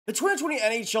The 2020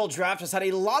 NHL Draft has had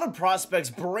a lot of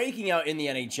prospects breaking out in the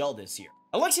NHL this year.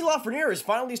 Alexis Lafreniere is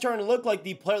finally starting to look like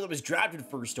the player that was drafted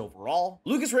first overall.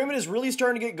 Raymond is really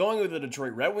starting to get going with the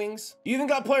Detroit Red Wings. You even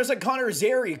got players like Connor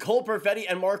Zary, Cole Perfetti,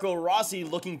 and Marco Rossi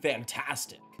looking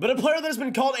fantastic. But a player that has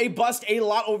been called a bust a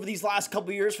lot over these last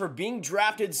couple years for being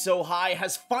drafted so high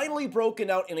has finally broken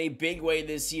out in a big way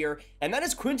this year, and that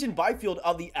is Quinton Byfield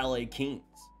of the LA Kings,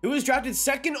 who was drafted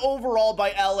second overall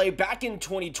by LA back in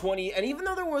 2020, and even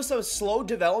though there was some slow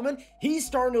development, he's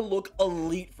starting to look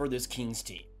elite for this Kings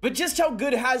team. But just how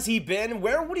good has he been?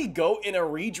 Where would he go in a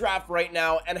redraft right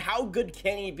now? And how good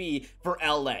can he be for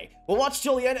LA? We'll watch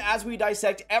till the end as we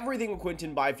dissect everything in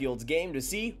Quinton Byfield's game to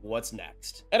see what's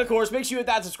next. And of course, make sure you hit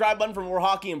that subscribe button for more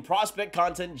hockey and prospect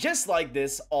content just like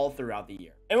this all throughout the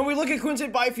year. And when we look at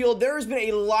Quinton Byfield, there has been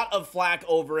a lot of flack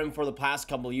over him for the past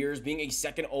couple of years, being a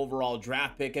second overall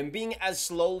draft pick and being as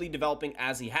slowly developing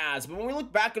as he has. But when we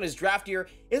look back on his draft year,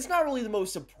 it's not really the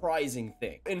most surprising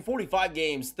thing. In 45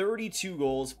 games, 32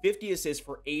 goals, 50 assists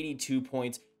for 82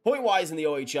 points, point-wise in the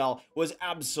OHL, was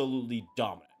absolutely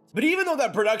dominant. But even though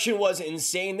that production was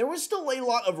insane, there was still a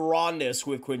lot of rawness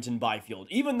with Quinton Byfield.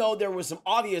 Even though there was some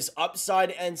obvious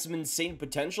upside and some insane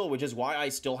potential, which is why I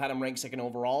still had him ranked second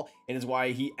overall, and is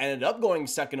why he ended up going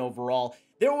second overall,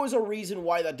 there was a reason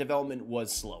why that development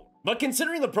was slow. But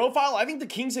considering the profile, I think the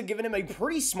Kings have given him a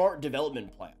pretty smart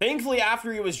development plan. Thankfully,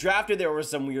 after he was drafted, there were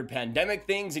some weird pandemic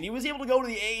things, and he was able to go to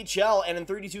the AHL, and in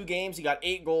 32 games, he got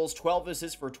 8 goals, 12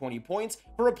 assists for 20 points.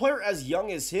 For a player as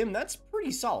young as him, that's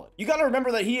pretty solid. You gotta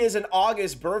remember that he is an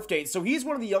August birth date, so he's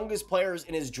one of the youngest players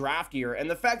in his draft year, and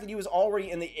the fact that he was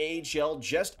already in the AHL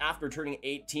just after turning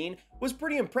 18 was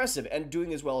pretty impressive and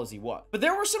doing as well as he was. But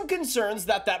there were some concerns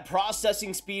that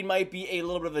processing speed might be a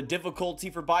little bit of a difficulty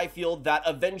for Byfield, that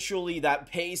eventually that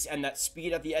pace and that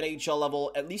speed at the NHL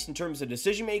level, at least in terms of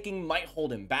decision making, might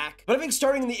hold him back. But I think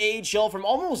starting in the AHL from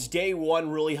almost day one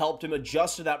really helped him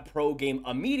adjust to that pro game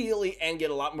immediately and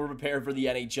get a lot more prepared for the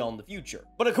NHL in the future.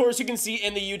 But of course, you can see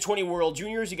in the U20 World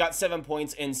Juniors, he got 7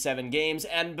 points in 7 games,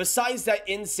 and besides that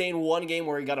insane one game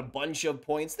where he got a bunch of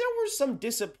points, there were some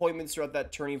disappointments throughout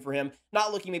that tourney for him,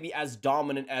 not looking maybe as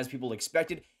dominant as people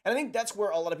expected. And I think that's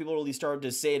where a lot of people really started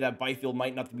to say that Byfield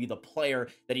might not be the player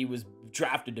that he was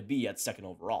drafted to be at second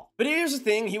overall. But here's the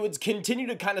thing, he would continue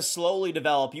to kind of slowly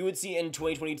develop. You would see in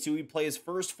 2022, he'd play his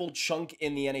first full chunk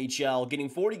in the NHL, getting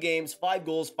 40 games, 5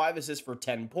 goals, 5 assists for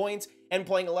 10 points, and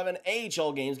playing 11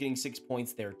 AHL games, getting 6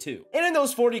 points there too. And in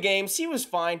those 40 games, he was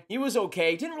fine. He was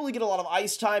okay. Didn't really get a lot of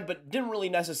ice time, but didn't really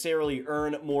necessarily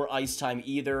earn more ice time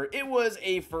either. It was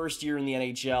a first year in the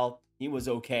NHL. He was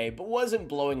okay, but wasn't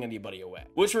blowing anybody away.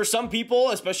 Which for some people,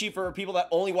 especially for people that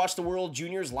only watched the World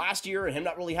Juniors last year and him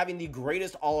not really having the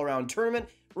greatest all-around tournament,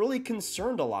 really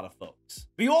concerned a lot of folks.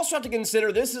 But you also have to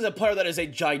consider this is a player that is a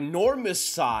ginormous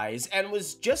size and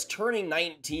was just turning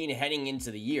 19 heading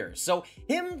into the year. So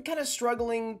him kind of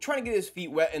struggling, trying to get his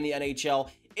feet wet in the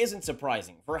NHL isn't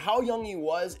surprising. For how young he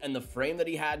was and the frame that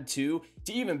he had to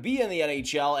even be in the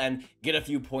NHL and get a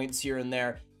few points here and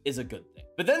there is a good thing.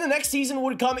 But then the next season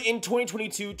would come in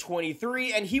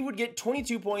 2022-23, and he would get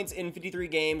 22 points in 53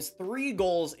 games, 3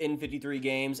 goals in 53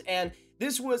 games, and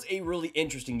this was a really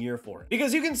interesting year for him.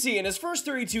 Because you can see in his first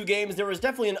 32 games, there was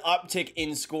definitely an uptick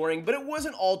in scoring, but it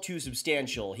wasn't all too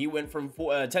substantial. He went from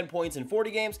 10 points in 40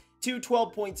 games to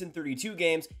 12 points in 32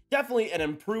 games. Definitely an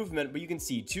improvement, but you can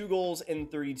see 2 goals in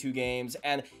 32 games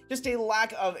and just a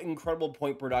lack of incredible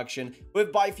point production.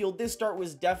 With Byfield, this start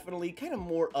was definitely kind of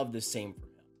more of the same for him.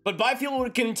 But Byfield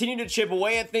would continue to chip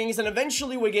away at things and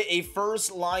eventually would get a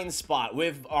first line spot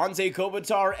with Anze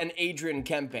Kopitar and Adrian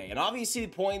Kempe. And obviously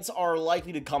points are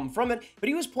likely to come from it, but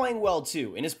he was playing well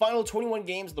too. In his final 21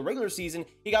 games of the regular season,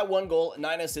 he got 1 goal,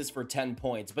 9 assists for 10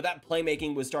 points. But that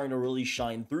playmaking was starting to really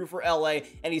shine through for LA,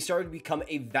 and he started to become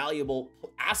a valuable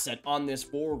asset on this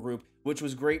forward group, which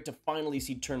was great to finally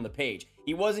see turn the page.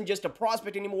 He wasn't just a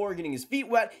prospect anymore, getting his feet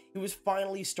wet. He was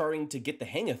finally starting to get the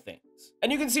hang of things.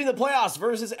 And you can see in the playoffs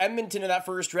versus Edmonton in that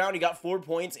first round, he got 4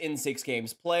 points in 6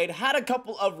 games played, had a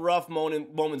couple of rough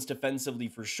moments defensively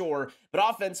for sure, but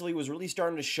offensively was really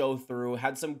starting to show through,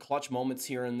 had some clutch moments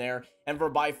here and there, and for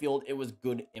Byfield, it was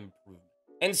good improvement.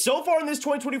 And so far in this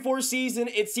 2024 season,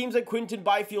 it seems like Quinton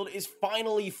Byfield is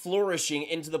finally flourishing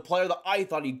into the player that I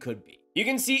thought he could be. You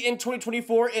can see in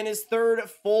 2024, in his 3rd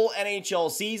full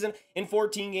NHL season, in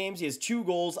 14 games, he has 2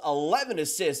 goals, 11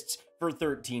 assists for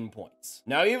 13 points.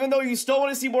 Now, even though you still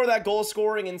want to see more of that goal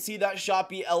scoring and see that shot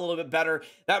be a little bit better,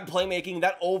 that playmaking,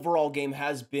 that overall game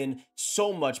has been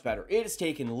so much better. It has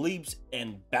taken leaps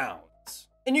and bounds.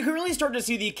 And you can really start to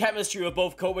see the chemistry of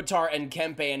both Kopitar and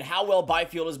Kempe and how well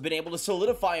Byfield has been able to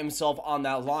solidify himself on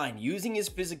that line, using his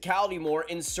physicality more,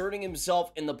 inserting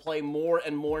himself in the play more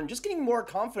and more, and just getting more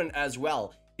confident as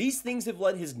well. These things have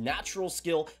led his natural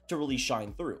skill to really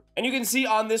shine through. And you can see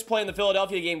on this play in the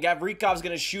Philadelphia game, Gavrikov's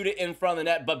going to shoot it in front of the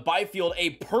net, but Byfield,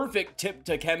 a perfect tip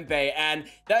to Kempe, and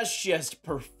that's just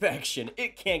perfection.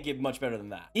 It can't get much better than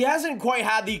that. He hasn't quite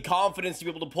had the confidence to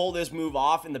be able to pull this move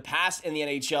off in the past in the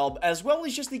NHL, as well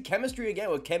as just the chemistry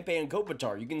again with Kempe and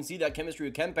Kopitar. You can see that chemistry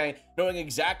with Kempe, knowing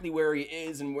exactly where he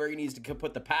is and where he needs to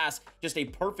put the pass. Just a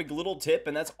perfect little tip,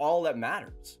 and that's all that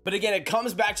matters. But again, it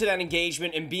comes back to that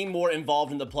engagement and being more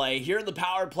involved in the play. Here in the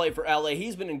power play for LA,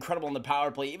 he's been incredible in the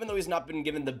power play, even though he's not been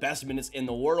given the best minutes in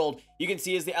the world. You can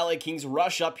see as the LA Kings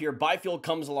rush up here, Byfield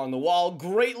comes along the wall.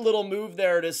 Great little move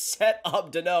there to set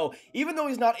up Danault. Even though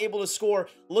he's not able to score,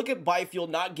 look at Byfield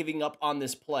not giving up on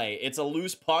this play. It's a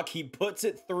loose puck. He puts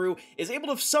it through, is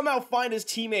able to somehow find his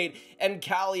teammate, and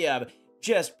Silayev.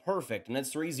 Just perfect, and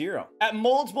it's 3-0. At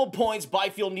multiple points,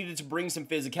 Byfield needed to bring some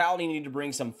physicality, needed to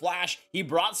bring some flash. He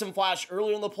brought some flash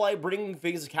earlier in the play, bringing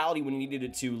physicality when he needed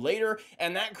it to later,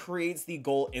 and that creates the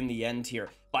goal in the end here.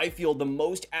 Byfield, the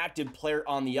most active player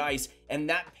on the ice, and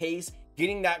that pace,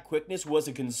 getting that quickness was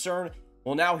a concern.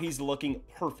 Well, now he's looking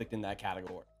perfect in that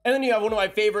category. And then you have one of my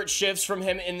favorite shifts from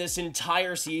him in this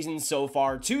entire season so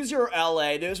far. 2-0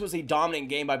 LA. This was a dominant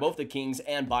game by both the Kings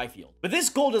and Byfield. But this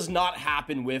goal does not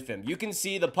happen with him. You can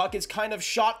see the puck is kind of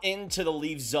shot into the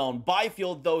Leafs zone.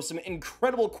 Byfield, though, some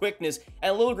incredible quickness,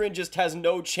 and Liljegren just has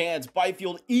no chance.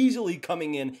 Byfield easily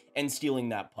coming in and stealing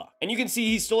that puck. And you can see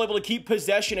he's still able to keep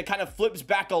possession. It kind of flips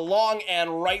back along,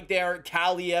 and right there,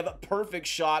 Silayev, perfect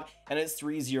shot, and it's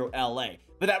 3-0 LA.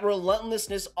 But that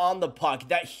relentlessness on the puck,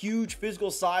 that huge physical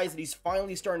size that he's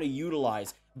finally starting to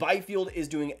utilize, Byfield is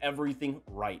doing everything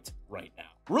right now.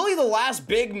 Really, the last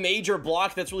big major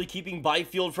block that's really keeping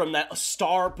Byfield from that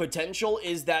star potential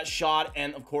is that shot,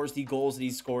 and of course the goals that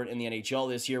he's scored in the NHL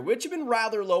this year, which have been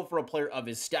rather low for a player of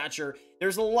his stature.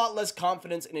 There's a lot less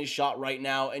confidence in his shot right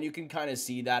now, and you can kind of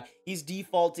see that he's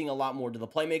defaulting a lot more to the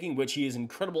playmaking, which he is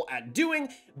incredible at doing,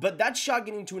 but that shot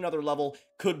getting to another level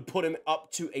could put him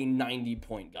up to a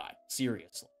 90-point guy.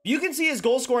 Seriously. You can see his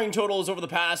goal scoring totals over the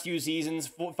past few seasons.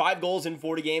 5 goals in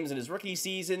 40 games in his rookie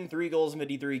season, 3 goals in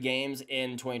 53 games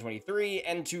in 2023,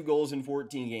 and 2 goals in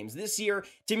 14 games this year.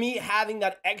 To me, having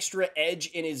that extra edge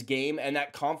in his game and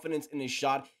that confidence in his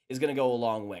shot is going to go a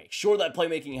long way. Sure, that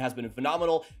playmaking has been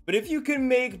phenomenal, but if you can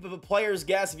make the players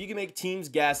guess, if you can make teams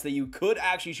guess that you could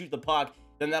actually shoot the puck,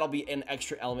 then that'll be an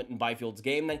extra element in Byfield's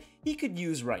game that he could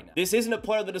use right now. This isn't a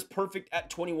player that is perfect at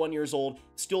 21 years old,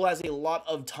 still has a lot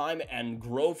of time and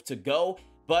growth to go,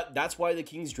 but that's why the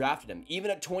Kings drafted him. Even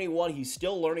at 21, he's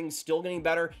still learning, still getting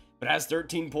better, but has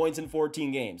 13 points in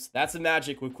 14 games. That's the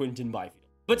magic with Quinton Byfield.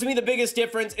 But to me, the biggest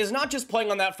difference is not just playing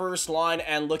on that first line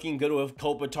and looking good with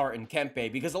Kopitar and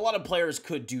Kempe, because a lot of players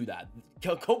could do that.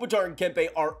 Kopitar and Kempe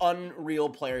are unreal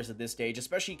players at this stage,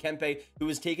 especially Kempe, who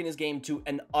has taken his game to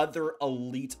an other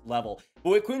elite level.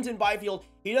 But with Quinton Byfield,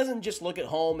 he doesn't just look at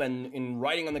home and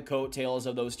riding on the coattails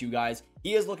of those two guys.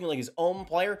 He is looking like his own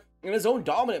player and his own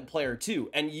dominant player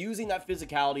too, and using that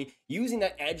physicality, using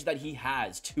that edge that he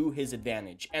has to his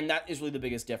advantage. And that is really the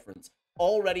biggest difference.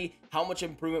 Already, how much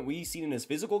improvement we've seen in his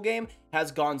physical game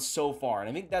has gone so far, and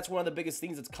I think that's one of the biggest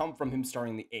things that's come from him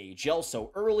starting the AHL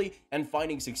so early and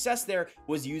finding success there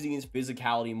was using his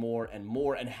physicality more and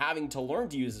more and having to learn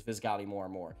to use his physicality more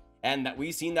and more. And that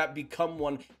we've seen that become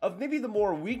one of maybe the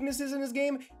more weaknesses in his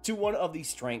game to one of the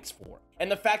strengths for him.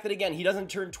 And the fact that, again, he doesn't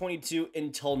turn 22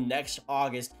 until next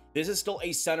August. This is still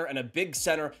a center, and a big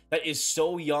center that is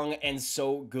so young and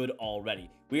so good already.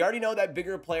 We already know that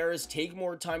bigger players take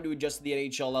more time to adjust to the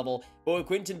NHL level, but with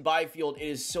Quinton Byfield, it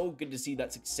is so good to see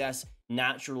that success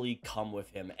naturally come with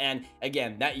him. And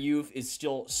again, that youth is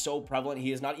still so prevalent.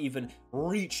 He has not even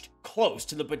reached close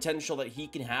to the potential that he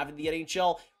can have in the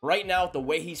NHL. Right now, the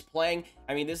way he's playing,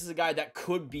 I mean, this is a guy that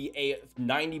could be a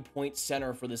 90-point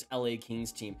center for this LA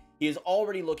Kings team. He is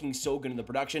already looking so good in the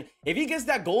production. If he gets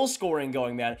that goal scoring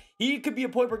going, man, he could be a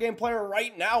point per game player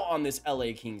right now on this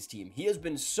LA Kings team. He has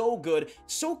been so good,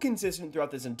 so consistent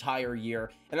throughout this entire year,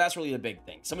 and that's really the big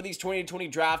thing. Some of these 2020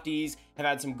 draftees have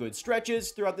had some good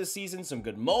stretches throughout this season, some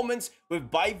good moments. With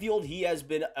Byfield, he has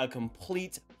been a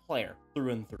complete player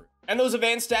through and through. And those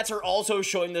advanced stats are also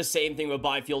showing the same thing with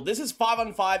Byfield. This is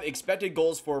 5-on-5 expected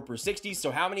goals for per 60.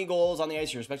 So how many goals on the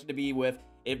ice you're expected to be with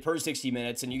per 60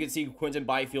 minutes. And you can see Quinton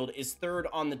Byfield is third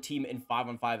on the team in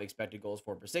 5-on-5 expected goals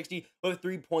for per 60 with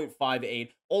 3.58.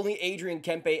 Only Adrian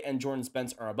Kempe and Jordan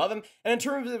Spence are above him. And in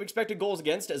terms of expected goals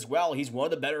against as well, he's one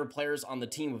of the better players on the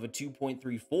team with a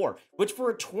 2.34, which for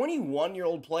a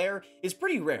 21-year-old player is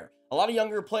pretty rare. A lot of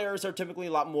younger players are typically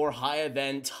a lot more high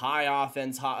event, high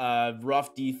offense,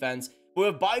 rough defense.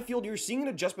 But with Byfield, you're seeing an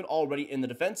adjustment already in the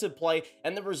defensive play,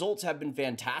 and the results have been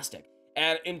fantastic.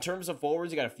 And in terms of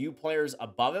forwards, you got a few players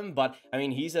above him, but I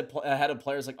mean, he's ahead of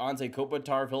players like Anze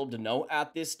Kopitar, Philip Deneau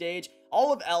at this stage.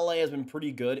 All of LA has been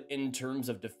pretty good in terms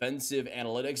of defensive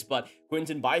analytics, but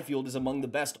Quinton Byfield is among the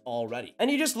best already.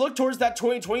 And you just look towards that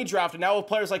 2020 draft, and now with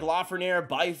players like Lafreniere,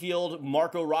 Byfield,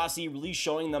 Marco Rossi really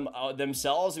showing them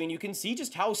themselves, I mean, you can see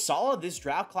just how solid this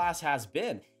draft class has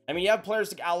been. I mean, you have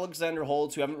players like Alexander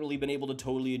Holtz who haven't really been able to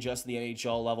totally adjust to the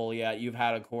NHL level yet. You've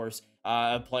had, of course,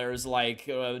 players like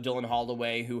Dylan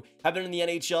Holloway who have been in the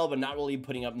NHL but not really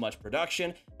putting up much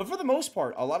production. But for the most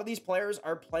part, a lot of these players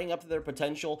are playing up to their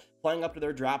potential, playing up to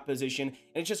their draft position, and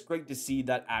it's just great to see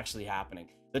that actually happening.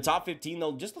 The top 15,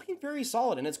 though, just looking very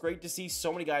solid, and it's great to see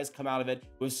so many guys come out of it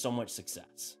with so much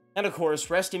success. And of course,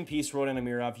 rest in peace, Rodan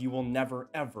Amirov. You will never,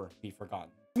 ever be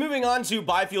forgotten. Moving on to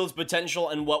Byfield's potential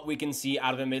and what we can see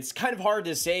out of him. It's kind of hard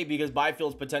to say because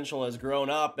Byfield's potential has grown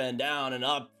up and down and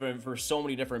up for so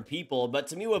many different people. But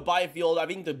to me with Byfield, I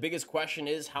think the biggest question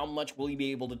is how much will he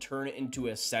be able to turn into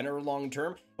a center long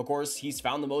term? Of course, he's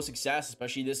found the most success,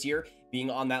 especially this year,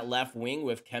 being on that left wing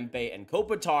with Kempe and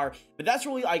Kopitar. But that's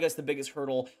really, I guess, the biggest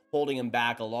hurdle holding him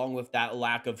back, along with that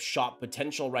lack of shot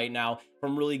potential right now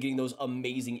from really getting those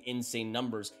amazing, insane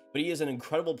numbers. But he is an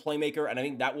incredible playmaker, and I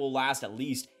think that will last at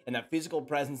least. And that physical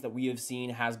presence that we have seen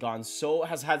has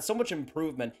had so much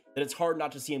improvement that it's hard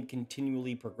not to see him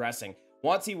continually progressing.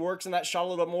 Once he works in that shot a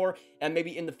little bit more, and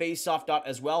maybe in the face-off dot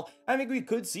as well, I think we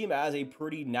could see him as a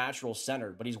pretty natural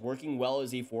center, but he's working well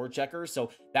as a forechecker, so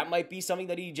that might be something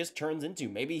that he just turns into.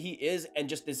 Maybe he is, and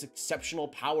just this exceptional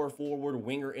power forward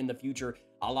winger in the future,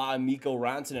 a la Mikko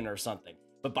Rantanen or something.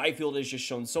 But Byfield has just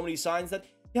shown so many signs that,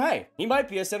 hey, he might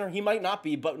be a center, he might not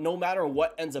be, but no matter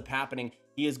what ends up happening,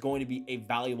 he is going to be a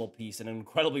valuable piece, an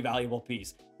incredibly valuable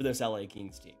piece for this LA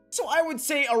Kings team. So I would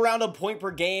say around a point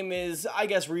per game is, I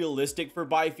guess, realistic for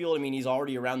Byfield. I mean, he's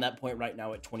already around that point right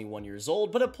now at 21 years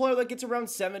old, but a player that gets around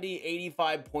 70,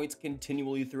 85 points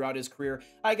continually throughout his career,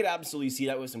 I could absolutely see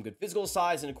that with some good physical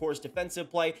size and, of course,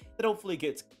 defensive play that hopefully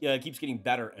keeps getting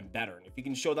better and better. And if you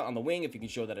can show that on the wing, if you can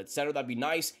show that at center, that'd be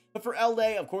nice. But for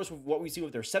LA, of course, with what we see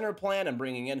with their center plan and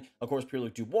bringing in, of course,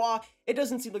 Pierre-Luc Dubois, it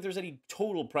doesn't seem like there's any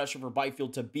total pressure for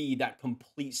Byfield to be that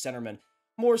complete centerman.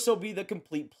 More so be the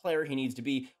complete player he needs to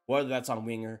be, whether that's on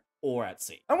winger or at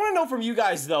C. I want to know from you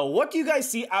guys, though, what do you guys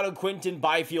see out of Quinton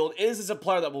Byfield? Is this a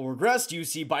player that will regress? Do you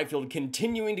see Byfield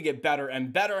continuing to get better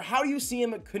and better? How do you see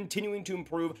him continuing to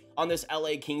improve on this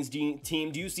LA Kings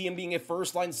team? Do you see him being a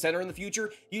first-line center in the future?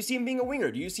 Do you see him being a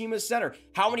winger? Do you see him as center?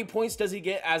 How many points does he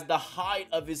get as the height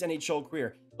of his NHL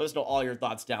career? Let us know all your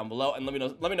thoughts down below, and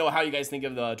let me know how you guys think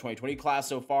of the 2020 class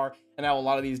so far and how a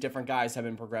lot of these different guys have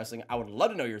been progressing. I would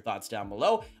love to know your thoughts down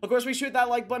below. Of course, make sure to hit that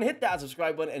like button, hit that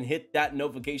subscribe button, and hit that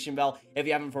notification bell if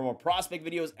you haven't, for more prospect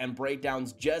videos and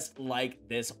breakdowns just like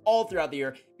this all throughout the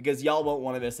year, because y'all won't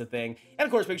want to miss a thing. And of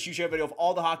course, make sure you share a video with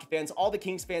all the hockey fans, all the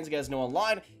Kings fans you guys know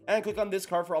online, and click on this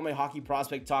card for all my hockey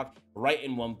prospect talk right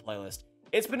in one playlist.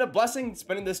 It's been a blessing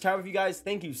spending this time with you guys.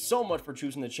 Thank you so much for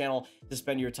choosing the channel to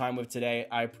spend your time with today.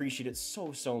 I appreciate it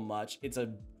so much. It's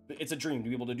a dream to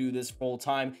be able to do this full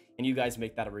time, and you guys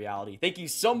make that a reality. Thank you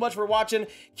so much for watching.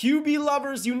 QB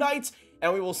lovers unite,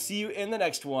 and we will see you in the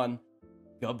next one.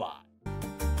 Goodbye.